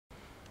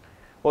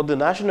Well, the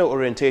National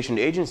Orientation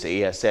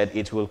Agency has said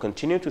it will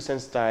continue to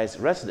sensitize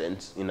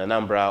residents in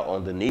Anambra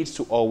on the need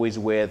to always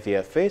wear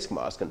their face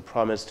mask and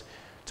promised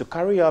to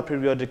carry out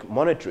periodic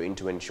monitoring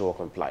to ensure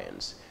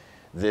compliance.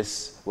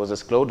 This was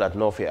disclosed at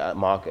Northia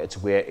Market,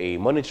 where a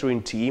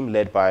monitoring team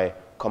led by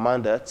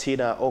Commander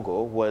Tina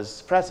Ogo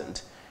was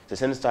present to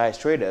sensitize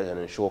traders and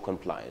ensure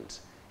compliance.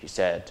 She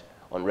said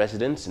on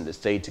residents in the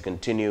state to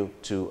continue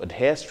to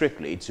adhere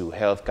strictly to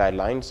health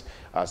guidelines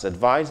as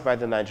advised by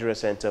the Nigeria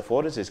Center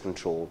for Disease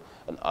Control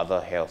and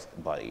other health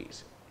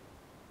bodies.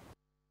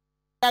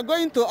 We are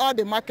going to all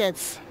the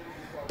markets,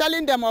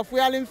 telling them of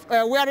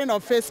wearing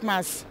of face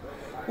masks.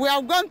 We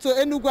have gone to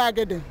Enugu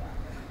Agede.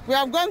 We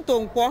have gone to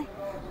Nkwo.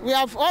 We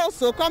have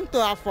also come to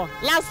Afo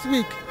last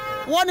week,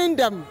 warning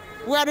them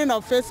wearing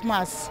of face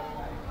masks.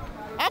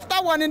 After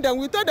warning them,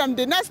 we told them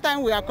the next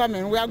time we are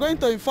coming, we are going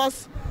to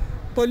enforce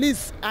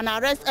police and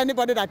arrest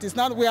anybody that is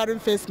not wearing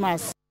face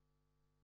masks.